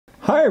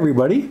Hi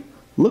everybody,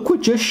 look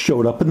what just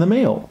showed up in the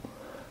mail.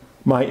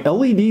 My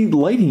LED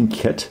lighting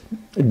kit,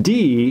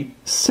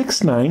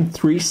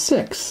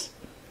 D6936.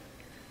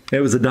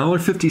 It was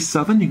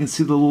 $1.57, you can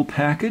see the little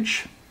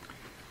package.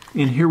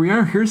 And here we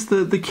are, here's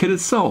the kit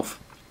itself.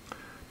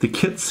 The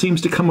kit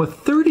seems to come with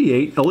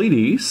 38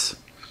 LEDs,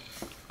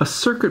 a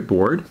circuit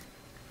board,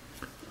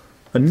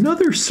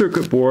 another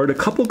circuit board, a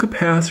couple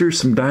capacitors,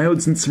 some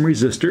diodes and some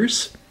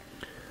resistors,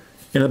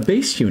 and a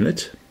base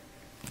unit.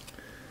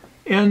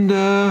 And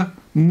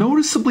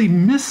noticeably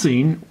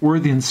missing were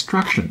the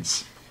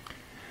instructions.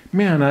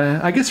 Man,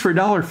 I guess for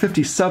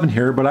 $1.57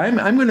 here, but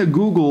I'm going to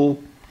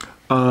Google,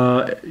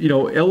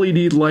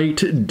 LED light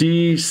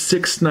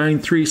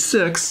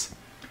D6936,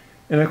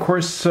 and of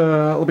course,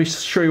 let me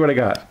show you what I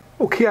got.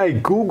 Okay, I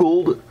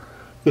Googled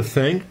the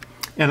thing,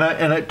 and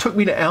it took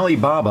me to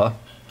Alibaba,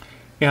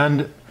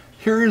 and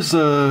here's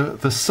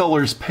the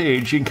seller's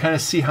page. You can kind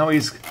of see how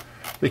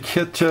the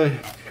kit.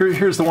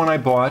 Here's the one I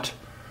bought.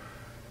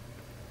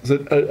 It's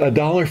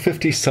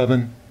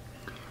 $1.57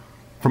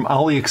 from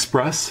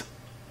AliExpress,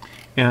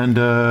 and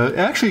it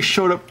actually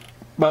showed up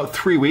about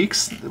 3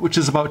 weeks, which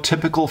is about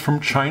typical from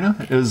China.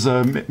 It is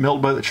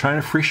mailed by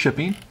China, free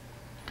shipping.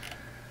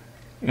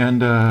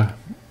 And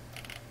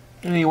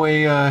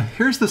anyway,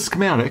 here's the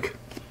schematic.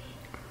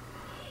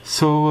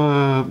 So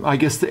I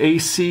guess the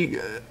AC,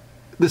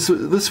 this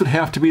would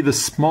have to be the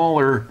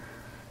smaller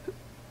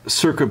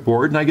circuit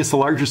board, and I guess the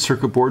larger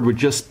circuit board would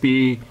just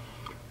be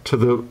to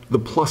the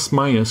plus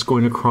minus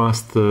going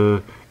across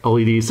the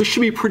LEDs. This should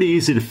be pretty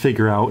easy to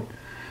figure out.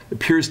 It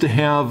appears to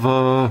have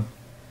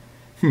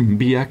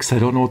BX, I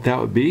don't know what that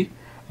would be.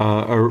 We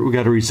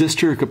got a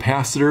resistor, a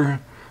capacitor,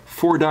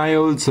 4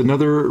 diodes,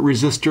 another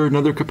resistor,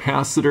 another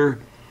capacitor,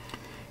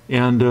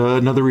 and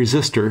another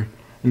resistor.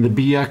 And the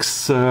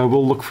BX,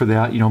 we'll look for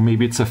that.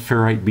 Maybe it's a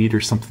ferrite bead or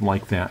something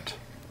like that.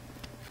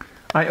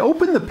 I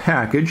opened the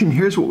package and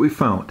here's what we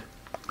found.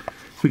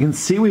 We can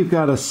see we've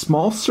got a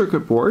small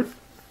circuit board.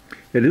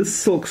 It is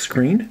silk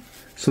screened,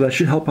 so that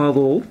should help out a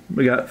little.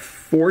 We got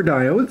 4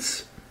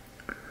 diodes,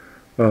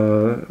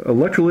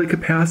 electrolytic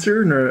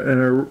capacitor and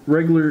a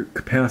regular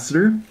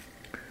capacitor,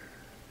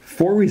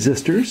 4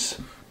 resistors,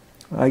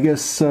 I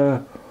guess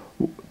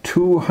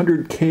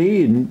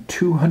 200K and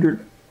 200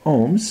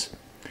 ohms,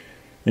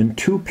 and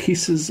 2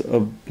 pieces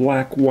of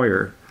black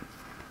wire.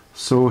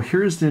 So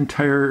here's the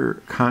entire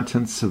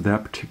contents of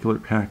that particular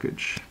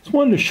package. Just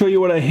wanted to show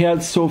you what I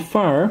had so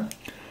far.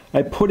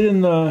 I put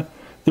in the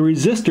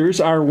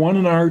resistors, R1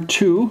 and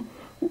R2,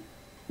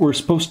 were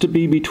supposed to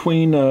be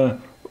between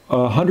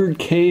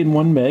 100K and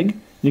 1 meg.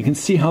 You can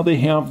see how they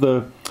have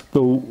the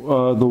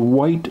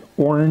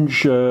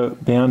white-orange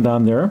band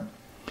on there.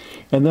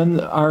 And then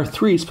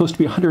R3 is supposed to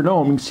be 100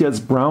 ohm. You can see it's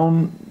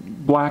brown,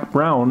 black,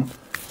 brown.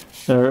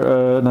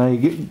 And I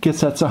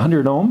guess that's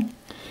 100 ohm.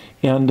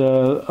 And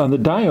on the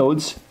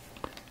diodes,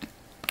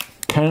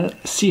 kind of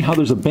see how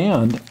there's a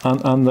band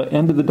on the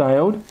end of the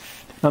diode.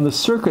 On the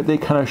circuit, they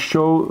kind of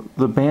show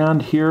the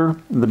band here,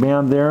 the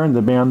band there, and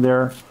the band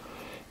there.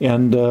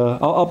 And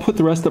I'll put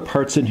the rest of the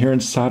parts in here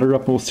and solder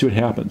up, and we'll see what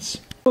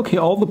happens. Okay,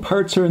 all the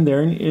parts are in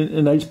there,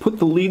 and I just put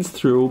the leads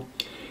through,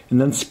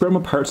 and then spread them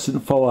apart so it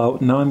didn't fall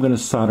out. Now I'm going to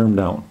solder them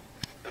down.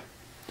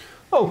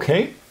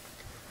 Okay,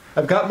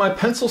 I've got my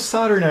pencil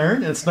soldering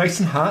iron, and it's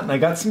nice and hot, and I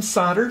got some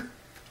solder.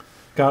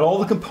 Got all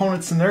the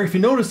components in there. If you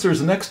notice,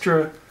 there's an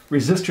extra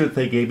resistor that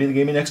they gave me. They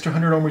gave me an extra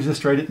 100 ohm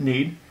resistor I didn't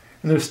need.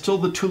 And there's still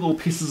the 2 little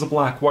pieces of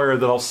black wire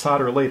that I'll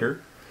solder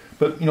later.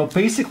 But,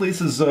 basically this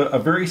is a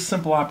very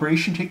simple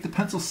operation. Take the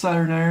pencil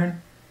soldering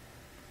iron,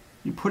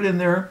 you put it in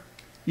there,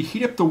 you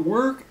heat up the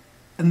work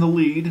and the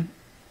lead,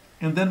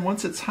 and then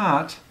once it's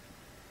hot,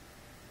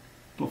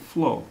 it'll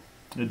flow.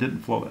 It didn't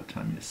flow that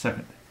time. Give me a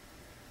second.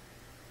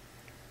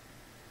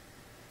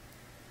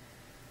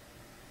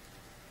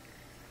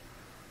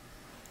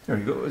 There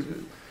you go.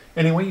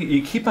 Anyway,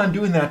 you keep on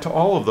doing that to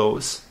all of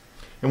those.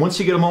 And once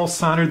you get them all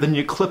soldered, then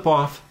you clip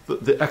off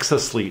the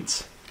excess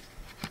leads.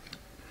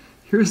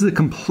 Here's the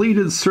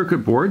completed circuit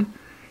board.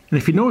 And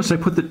if you notice, I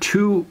put the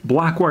 2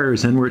 black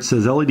wires in where it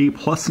says LED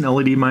plus and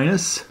LED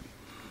minus.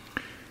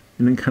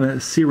 And then kind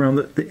of see around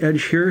the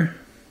edge here.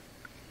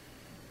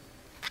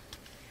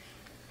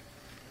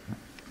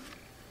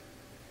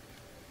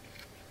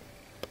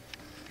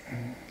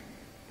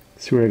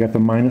 See where I got the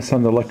minus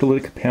on the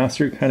electrolytic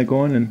capacitor kind of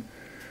going.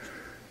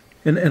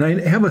 And I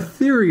have a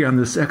theory on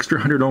this extra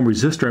 100 ohm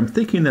resistor. I'm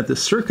thinking that the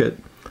circuit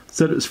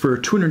said it's for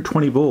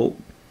 220 volt.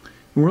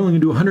 And we're only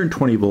going to do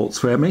 120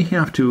 volts, so I may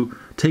have to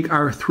take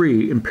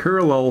R3 and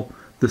parallel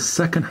the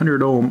second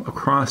 100 ohm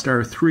across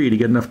R3 to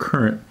get enough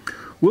current.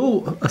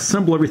 We'll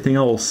assemble everything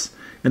else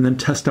and then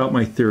test out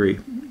my theory.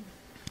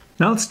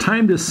 Now it's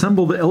time to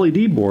assemble the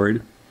LED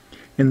board.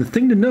 And the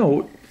thing to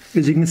note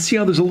is you can see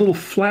how there's a little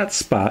flat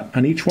spot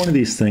on each one of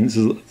these things.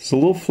 There's a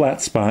little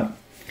flat spot.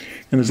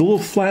 And there's a little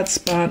flat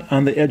spot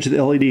on the edge of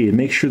the LED, and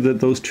make sure that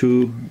those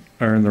 2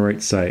 are on the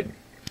right side.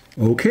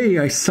 Okay,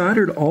 I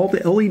soldered all the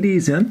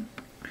LEDs in,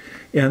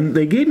 and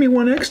they gave me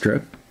 1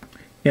 extra.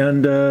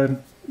 And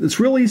it's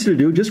real easy to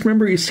do. Just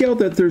remember, you see how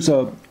that there's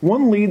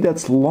one lead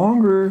that's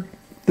longer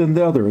than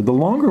the other. The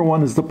longer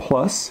one is the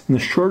plus, and the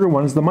shorter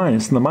one is the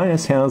minus. And the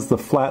minus has the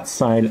flat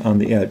side on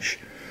the edge.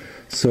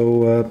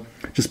 So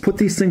just put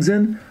these things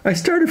in. I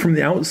started from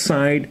the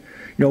outside, you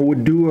know,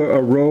 would do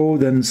a row,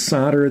 then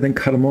solder, then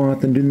cut them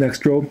off, then do the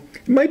next row.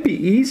 It might be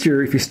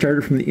easier if you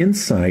started from the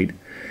inside.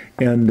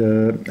 And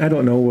I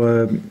don't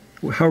know,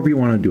 however you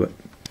want to do it.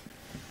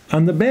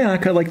 On the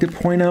back, I'd like to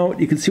point out,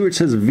 you can see where it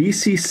says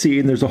VCC,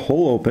 and there's a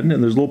hole open,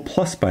 and there's a little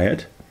plus by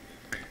it.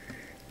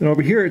 And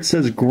over here it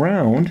says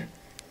ground,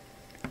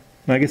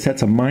 and I guess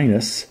that's a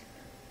minus,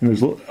 and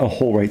there's a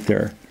hole right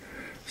there.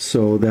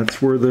 So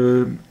that's where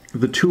the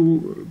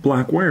two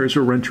black wires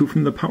are run to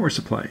from the power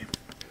supply.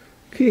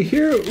 Okay,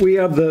 here we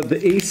have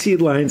the AC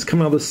lines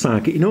coming out of the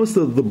socket. You notice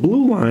the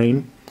blue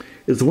line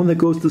is the one that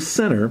goes to the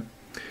center,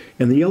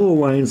 and the yellow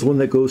line is the one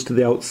that goes to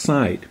the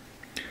outside.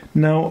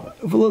 Now,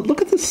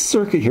 look at this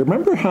circuit here.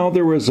 Remember how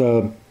there was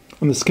on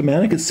the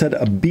schematic it said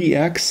a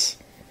BX?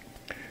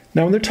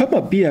 Now, when they're talking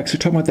about BX, they're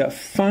talking about that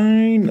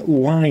fine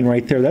line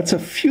right there. That's a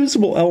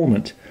fusible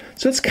element.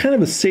 So that's kind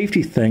of a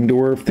safety thing to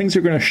where if things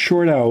are going to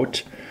short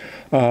out,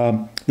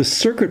 the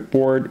circuit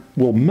board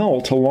will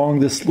melt along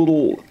this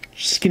little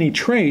skinny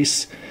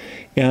trace,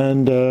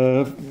 and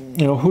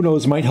you know, who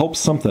knows, might help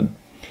something.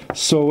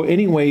 So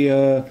anyway,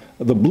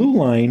 the blue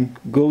line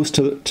goes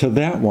to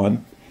that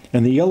one,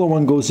 and the yellow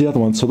one goes to the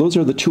other one. So those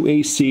are the two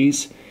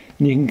ACs,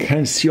 and you can kind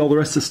of see all the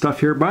rest of the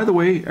stuff here. By the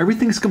way,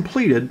 everything's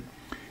completed.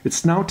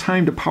 It's now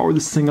time to power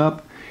this thing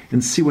up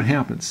and see what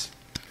happens.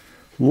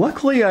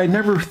 Luckily, I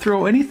never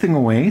throw anything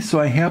away,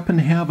 so I happen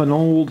to have an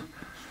old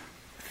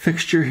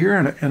fixture here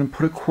and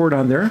put a cord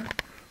on there.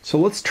 So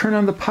let's turn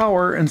on the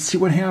power and see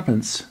what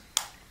happens.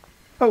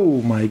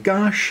 Oh my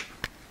gosh.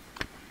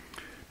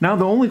 Now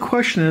the only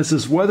question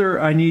is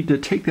whether I need to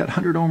take that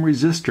 100 ohm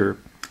resistor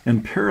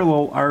and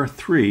parallel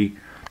R3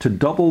 to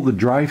double the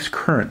drive's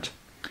current.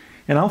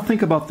 And I'll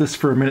think about this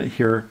for a minute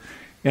here,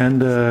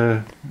 and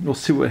we'll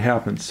see what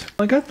happens.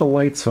 I got the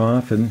lights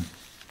off, and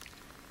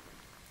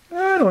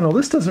I don't know,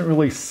 this doesn't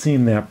really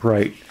seem that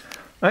bright.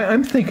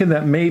 I'm thinking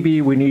that maybe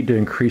we need to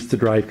increase the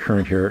drive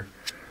current here.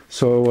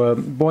 So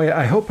boy,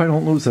 I hope I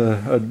don't lose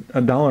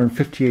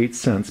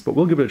 $1.58, but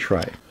we'll give it a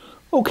try.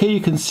 Okay, you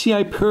can see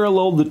I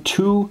paralleled the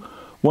two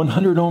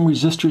 100 ohm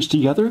resistors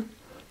together,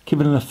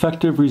 giving an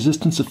effective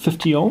resistance of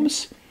 50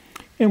 ohms,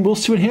 and we'll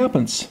see what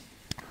happens.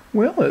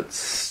 Well, it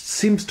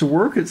seems to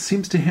work. It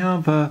seems to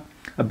have a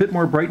bit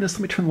more brightness.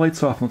 Let me turn the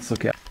lights off and let's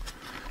look at it.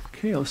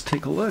 Okay, let's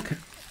take a look.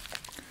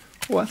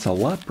 Oh, that's a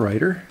lot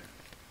brighter.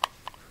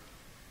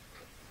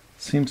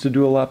 Seems to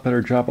do a lot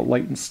better job at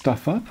lighting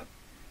stuff up.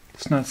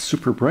 It's not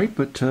super bright,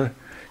 but hey,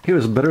 it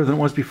was better than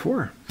it was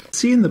before.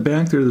 See in the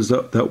back there's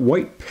that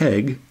white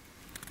peg,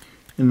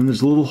 and then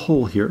there's a little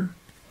hole here.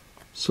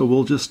 So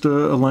we'll just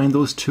align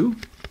those two.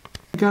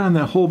 I got on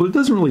that hole, but it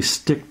doesn't really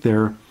stick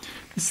there.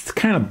 This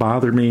kind of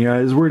bothered me.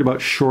 I was worried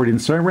about shorting,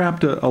 so I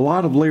wrapped a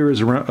lot of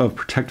layers of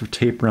protective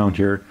tape around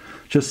here,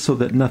 just so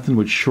that nothing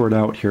would short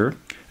out here.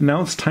 And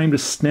now it's time to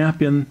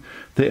snap in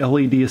the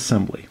LED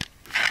assembly.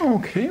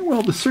 Okay,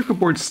 well, the circuit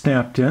board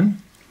snapped in.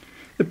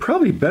 It'd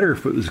probably be better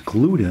if it was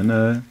glued in.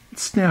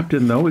 It's snapped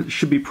in though. It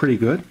should be pretty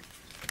good.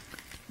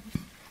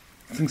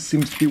 Things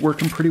seems to be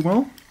working pretty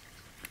well.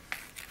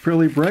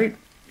 Fairly bright.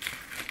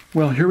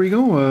 Well, here we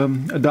go,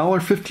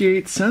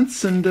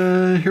 $1.58,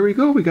 and here we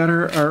go. We got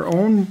our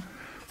own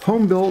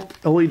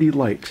home-built LED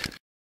light.